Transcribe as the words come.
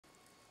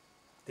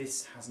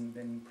This hasn't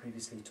been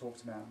previously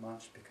talked about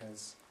much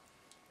because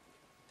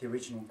the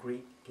original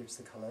Greek gives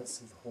the colours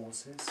of the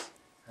horses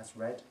as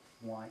red,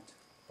 white,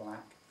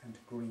 black and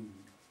green.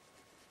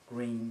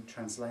 Green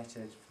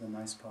translated for the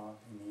most part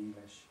in the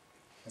English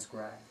as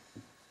grey.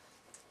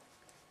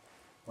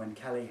 When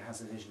Kelly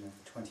has a vision of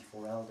the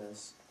 24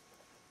 elders,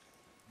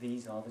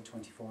 these are the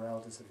 24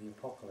 elders of the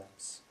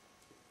apocalypse.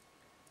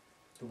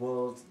 The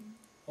world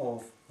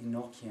of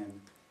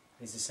Enochian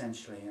is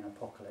essentially an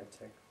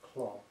apocalyptic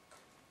clock,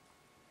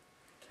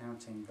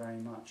 counting very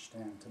much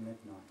down to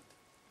midnight.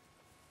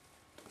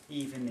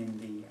 Even in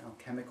the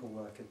alchemical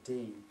work of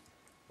Dee,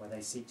 where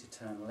they seek to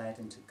turn lead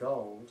into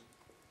gold,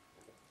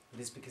 it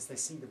is because they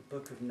see the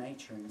book of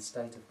nature in a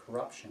state of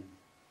corruption.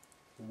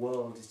 The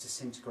world is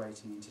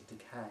disintegrating into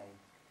decay,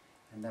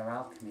 and their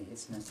alchemy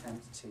is an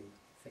attempt to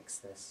fix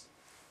this.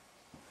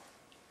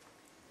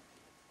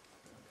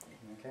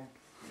 Okay?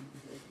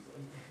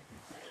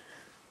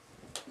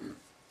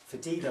 For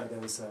Dee, though,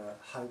 there was a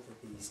hope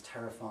that these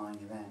terrifying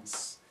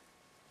events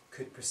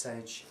could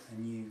presage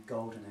a new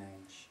golden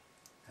age,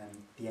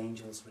 and the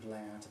angels would lay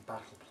out a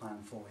battle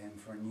plan for him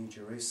for a new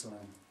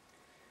Jerusalem.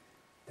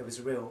 There was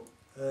a real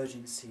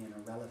urgency and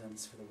a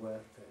relevance for the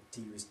work that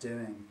Dee was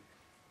doing,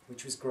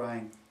 which was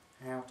growing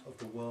out of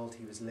the world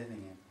he was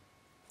living in.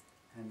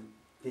 And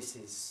this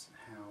is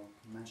how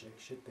magic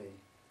should be.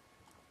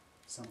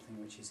 Something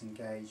which is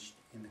engaged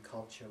in the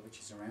culture which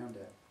is around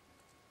it,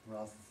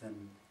 rather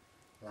than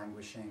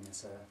languishing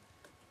as a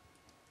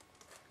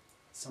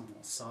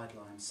somewhat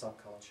sidelined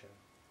subculture.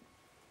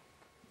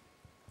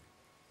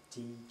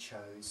 Dee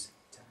chose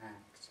to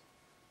act,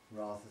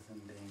 rather than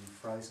being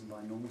frozen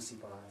by normalcy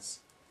bias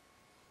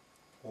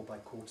or by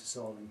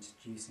cortisol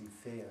introducing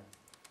fear.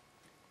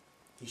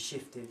 He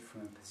shifted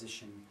from a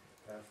position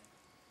of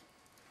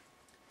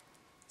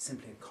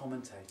simply a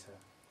commentator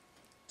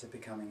to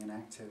becoming an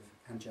active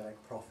angelic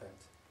prophet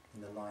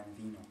in the line of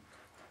Enoch.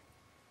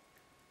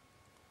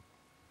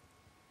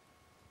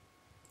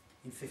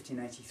 In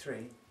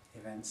 1583,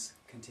 events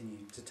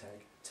continued to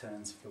take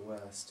turns for the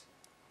worst.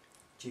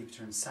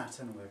 Jupiter and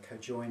Saturn were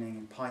co-joining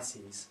in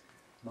Pisces,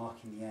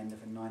 marking the end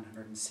of a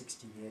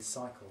 960-year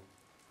cycle.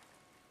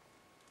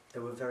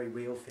 There were very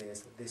real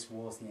fears that this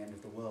was the end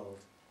of the world,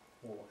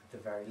 or at the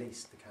very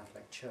least the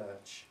Catholic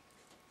Church.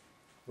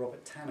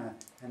 Robert Tanner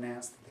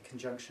announced that the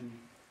conjunction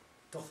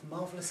doth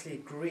marvellously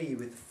agree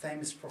with the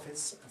famous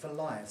prophets of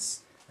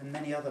Elias and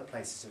many other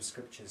places of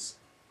scriptures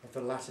of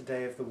the latter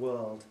day of the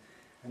world,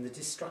 and the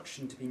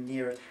destruction to be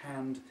near at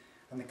hand,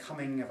 and the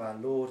coming of our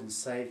Lord and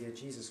Saviour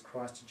Jesus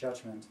Christ to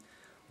judgment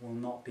will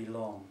not be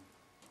long.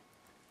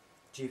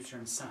 Jupiter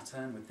and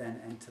Saturn would then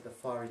enter the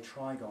fiery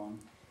trigon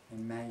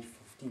in May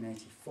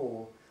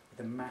 1584 with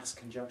a mass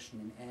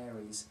conjunction in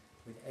Aries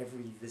with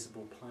every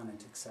visible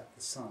planet except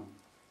the Sun.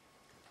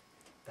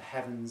 The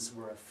heavens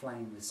were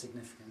aflame with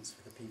significance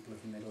for the people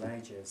of the Middle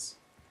Ages.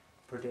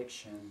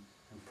 Prediction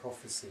and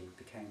prophecy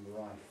became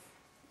rife.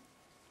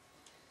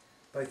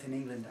 Both in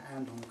England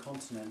and on the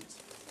continent,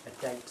 a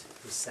date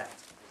was set.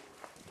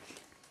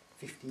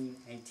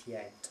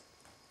 1588,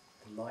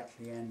 the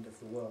likely end of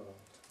the world.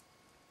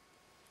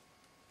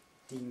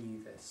 Dee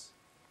knew this.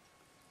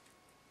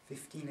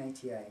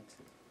 1588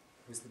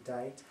 was the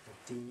date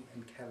of Dee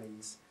and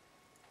Kelly's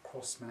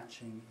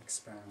cross-matching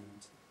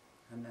experiment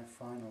and their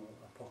final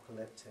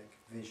apocalyptic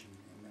vision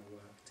in their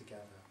work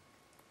together.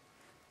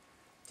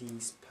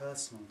 Dee's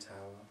personal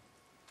tower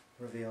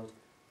revealed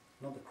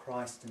not the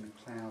Christ in the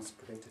clouds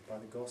predicted by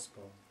the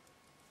Gospel,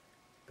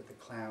 but the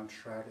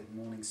cloud-shrouded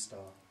morning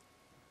star,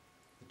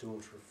 the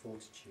daughter of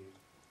fortitude.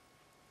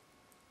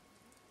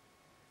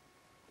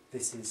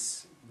 This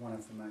is one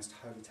of the most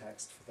holy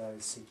texts for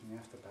those seeking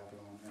after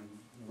Babylon and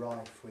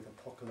rife with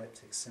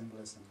apocalyptic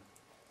symbolism.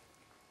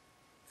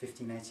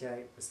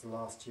 1588 was the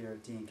last year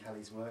of Dee and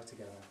Kelly's work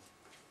together.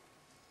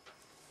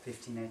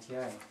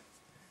 1588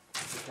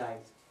 was the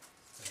date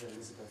of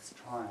Elizabeth's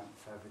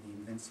triumph over the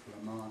invincible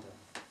Armada.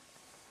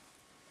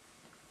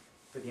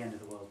 But the end of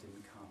the world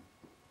didn't come.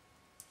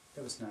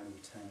 There was no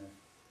return of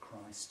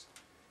Christ,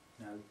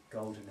 no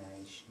golden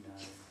age, no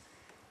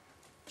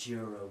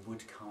Dürer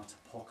woodcut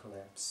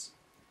apocalypse.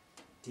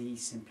 Dee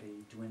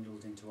simply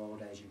dwindled into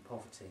old age and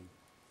poverty.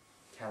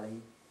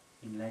 Kelly,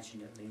 in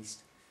legend at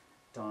least,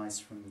 dies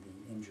from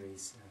the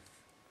injuries of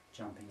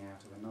jumping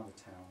out of another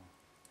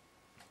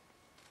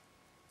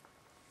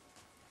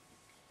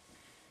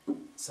tower.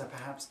 So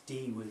perhaps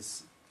Dee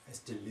was as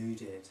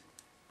deluded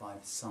by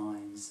the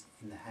signs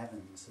in the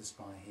heavens as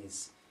by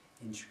his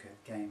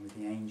intricate game with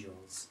the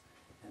angels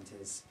and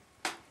his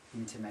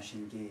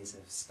intermeshing gears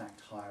of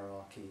stacked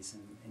hierarchies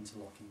and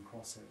interlocking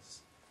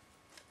crosses.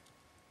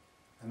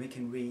 And we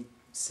can read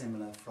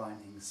similar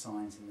frightening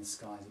signs in the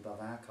skies above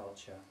our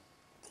culture.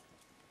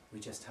 We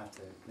just have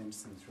to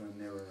glimpse them through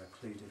a mirror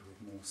occluded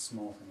with more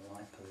smog and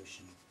light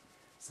pollution,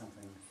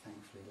 something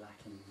thankfully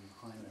lacking in the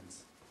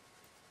highlands.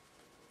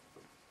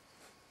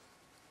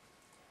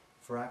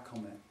 For our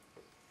comet,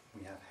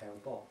 we have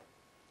Hale-Bopp.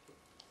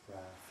 For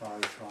our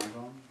fiery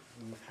trigon,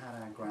 we've had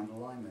our grand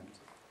alignment.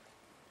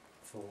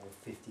 For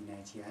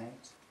 1588,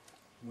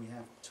 we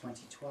have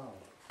 2012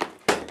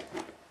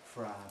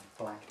 for our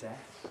Black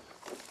Death.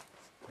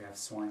 We have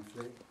swine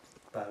flu,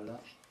 Ebola,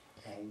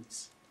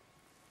 AIDS.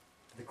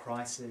 For the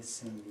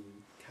crisis in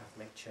the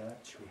Catholic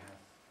Church, we have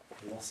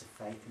the loss of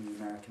faith in the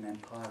American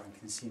empire and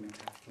consumer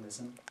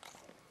capitalism.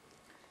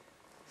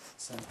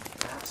 So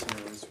perhaps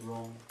we're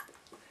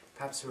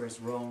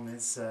as wrong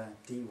as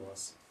Dee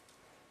was.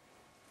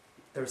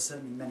 There are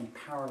certainly many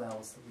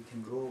parallels that we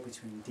can draw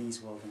between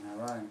Dee's world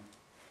and our own.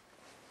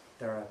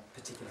 There are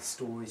particular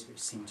stories which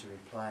seem to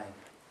replay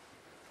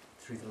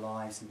through the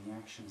lives and the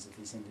actions of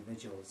these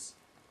individuals.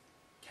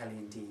 Kelly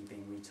and Dee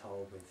being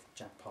retold with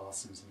Jack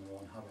Parsons and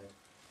Ron Hubbard.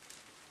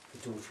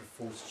 The daughter of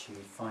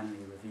Fortitude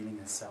finally revealing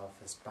herself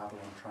as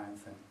Babylon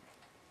triumphant,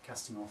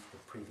 casting off the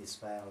previous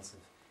veils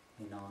of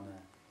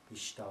Inanna,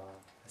 Ishtar,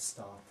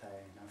 Astarte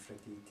and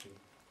Aphrodite.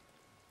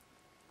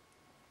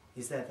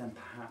 Is there then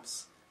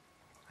perhaps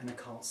an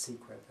occult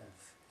secret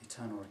of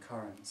eternal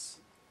recurrence,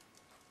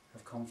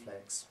 of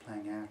conflicts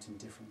playing out in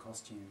different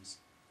costumes,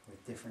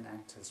 with different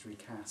actors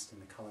recast in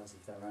the colours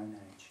of their own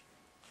age?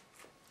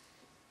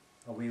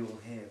 Are we all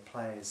here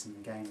players in the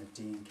game of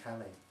Dee and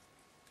Kelly,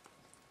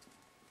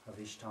 of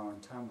Ishtar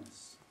and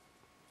Thomas,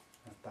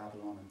 of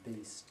Babylon and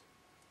Beast?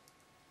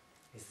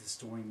 Is the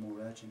story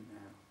more urgent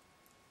now?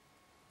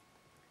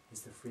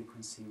 Is the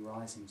frequency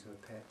rising to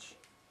a pitch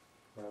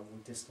where it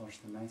will dislodge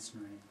the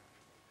masonry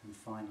and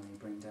finally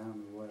bring down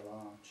the royal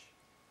arch?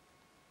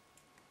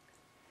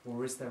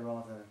 Or is there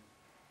rather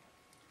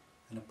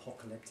an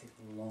apocalyptic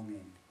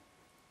longing,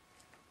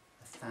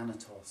 a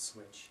thanatos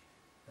which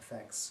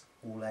affects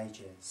all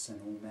ages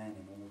and all men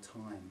in all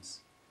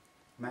times,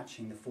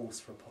 matching the force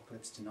for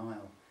apocalypse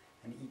denial,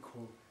 an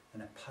equal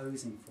and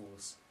opposing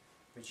force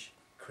which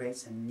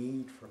creates a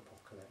need for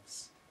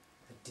apocalypse,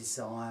 a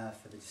desire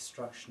for the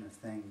destruction of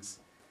things,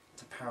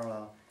 to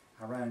parallel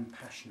our own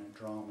passionate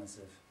dramas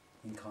of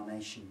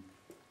incarnation,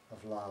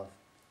 of love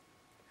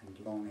and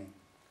longing?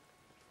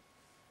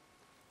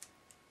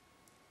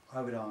 I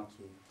would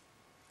argue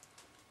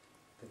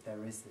that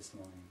there is this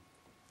longing,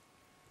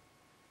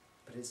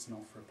 but it's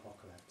not for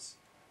apocalypse,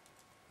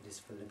 it is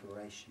for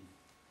liberation.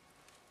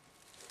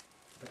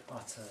 But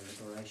utter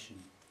liberation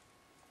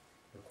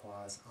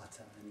requires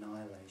utter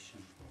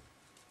annihilation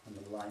on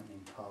the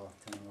lightning path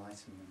to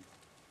enlightenment.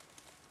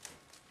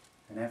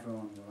 And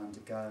everyone will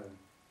undergo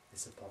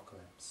this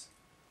apocalypse,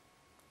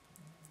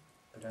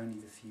 but only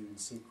the few in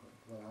secret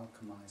will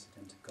alchemize it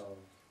into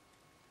gold.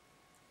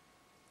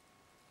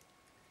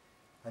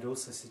 I'd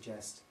also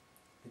suggest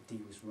that Dee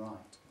was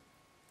right,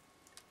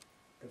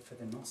 that for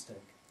the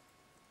Gnostic,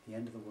 the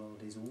end of the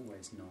world is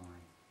always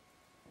nigh.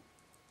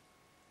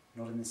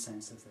 Not in the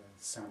sense of the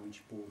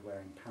sandwich board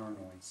wearing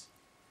paranoids,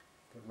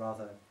 but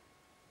rather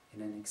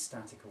in an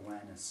ecstatic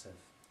awareness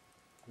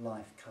of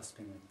life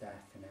cusping with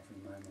death in every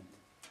moment,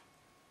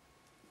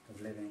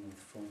 of living with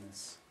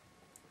fullness.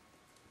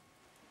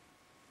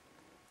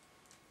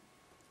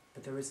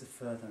 But there is a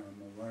further and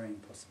more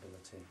worrying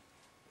possibility,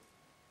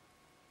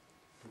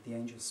 that the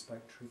angels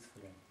spoke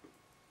truthfully,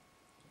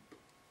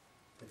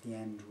 that the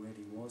end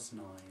really was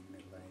nigh in the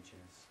Middle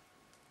Ages,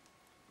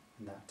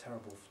 and that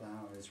terrible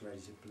flower is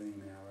ready to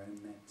bloom in our own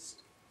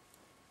midst,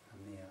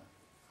 a mere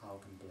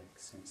Augenblick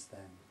since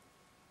then.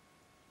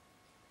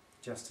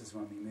 Just as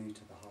when we move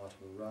to the heart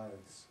of a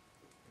rose,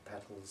 the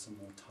petals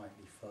are more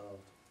tightly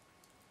furled.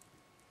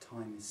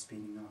 Time is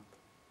speeding up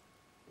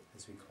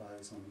as we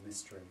close on the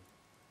mystery,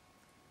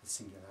 the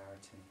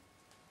singularity,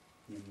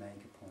 the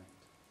omega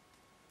point,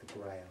 the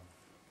grail.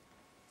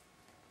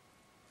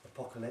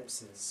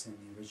 Apocalypsis in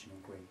the original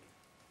Greek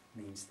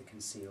means the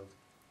concealed,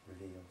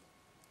 revealed.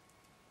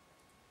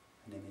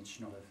 An image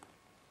not of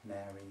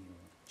Mary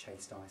or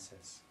chaste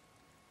Isis,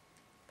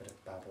 but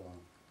of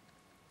Babylon,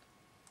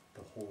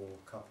 the whore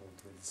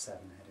coupled with the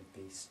seven-headed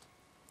beast,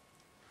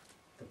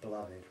 the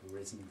beloved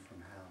risen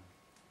from hell.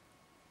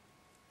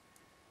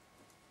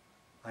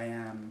 I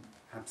am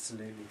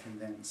absolutely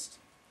convinced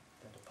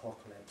that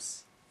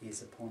apocalypse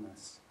is upon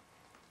us,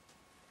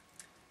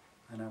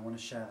 and I want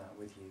to share that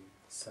with you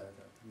so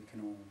that we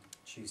can all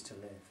choose to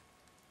live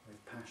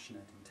with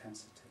passionate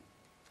intensity.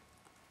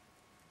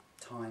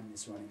 Time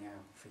is running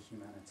out for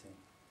humanity.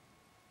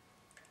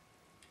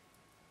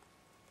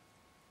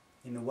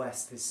 In the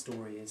West, this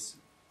story is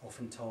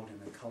often told in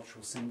the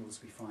cultural symbols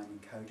we find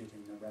encoded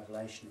in the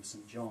Revelation of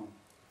St. John.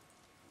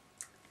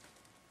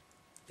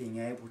 Being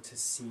able to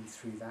see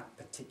through that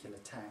particular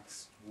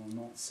text will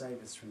not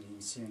save us from the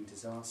ensuing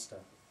disaster,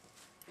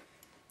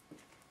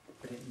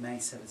 but it may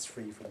set us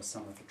free from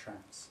some of the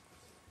traps.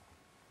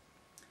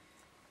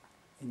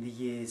 In the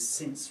years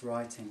since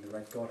writing The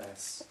Red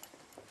Goddess,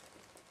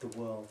 the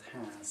world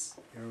has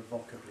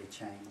irrevocably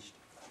changed.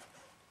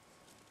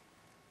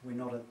 We're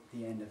not at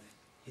the end of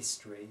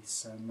history,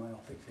 so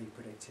myopically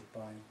predicted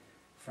by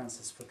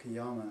Francis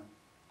Fukuyama,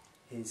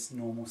 his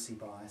normalcy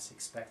bias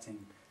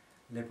expecting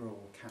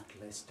liberal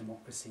capitalist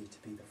democracy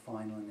to be the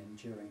final and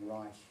enduring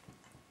Reich.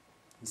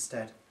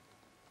 Instead,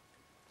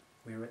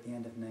 we're at the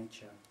end of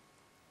nature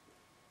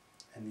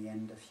and the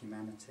end of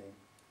humanity,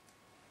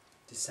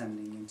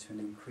 descending into an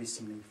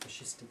increasingly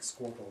fascistic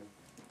squabble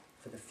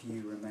for the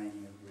few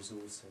remaining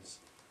resources.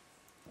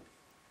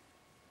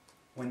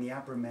 When the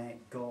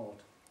Abrahamic God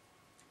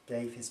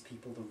gave his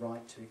people the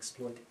right to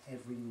exploit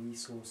every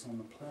resource on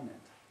the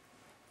planet,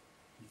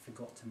 he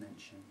forgot to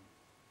mention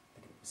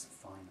that it was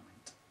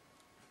finite.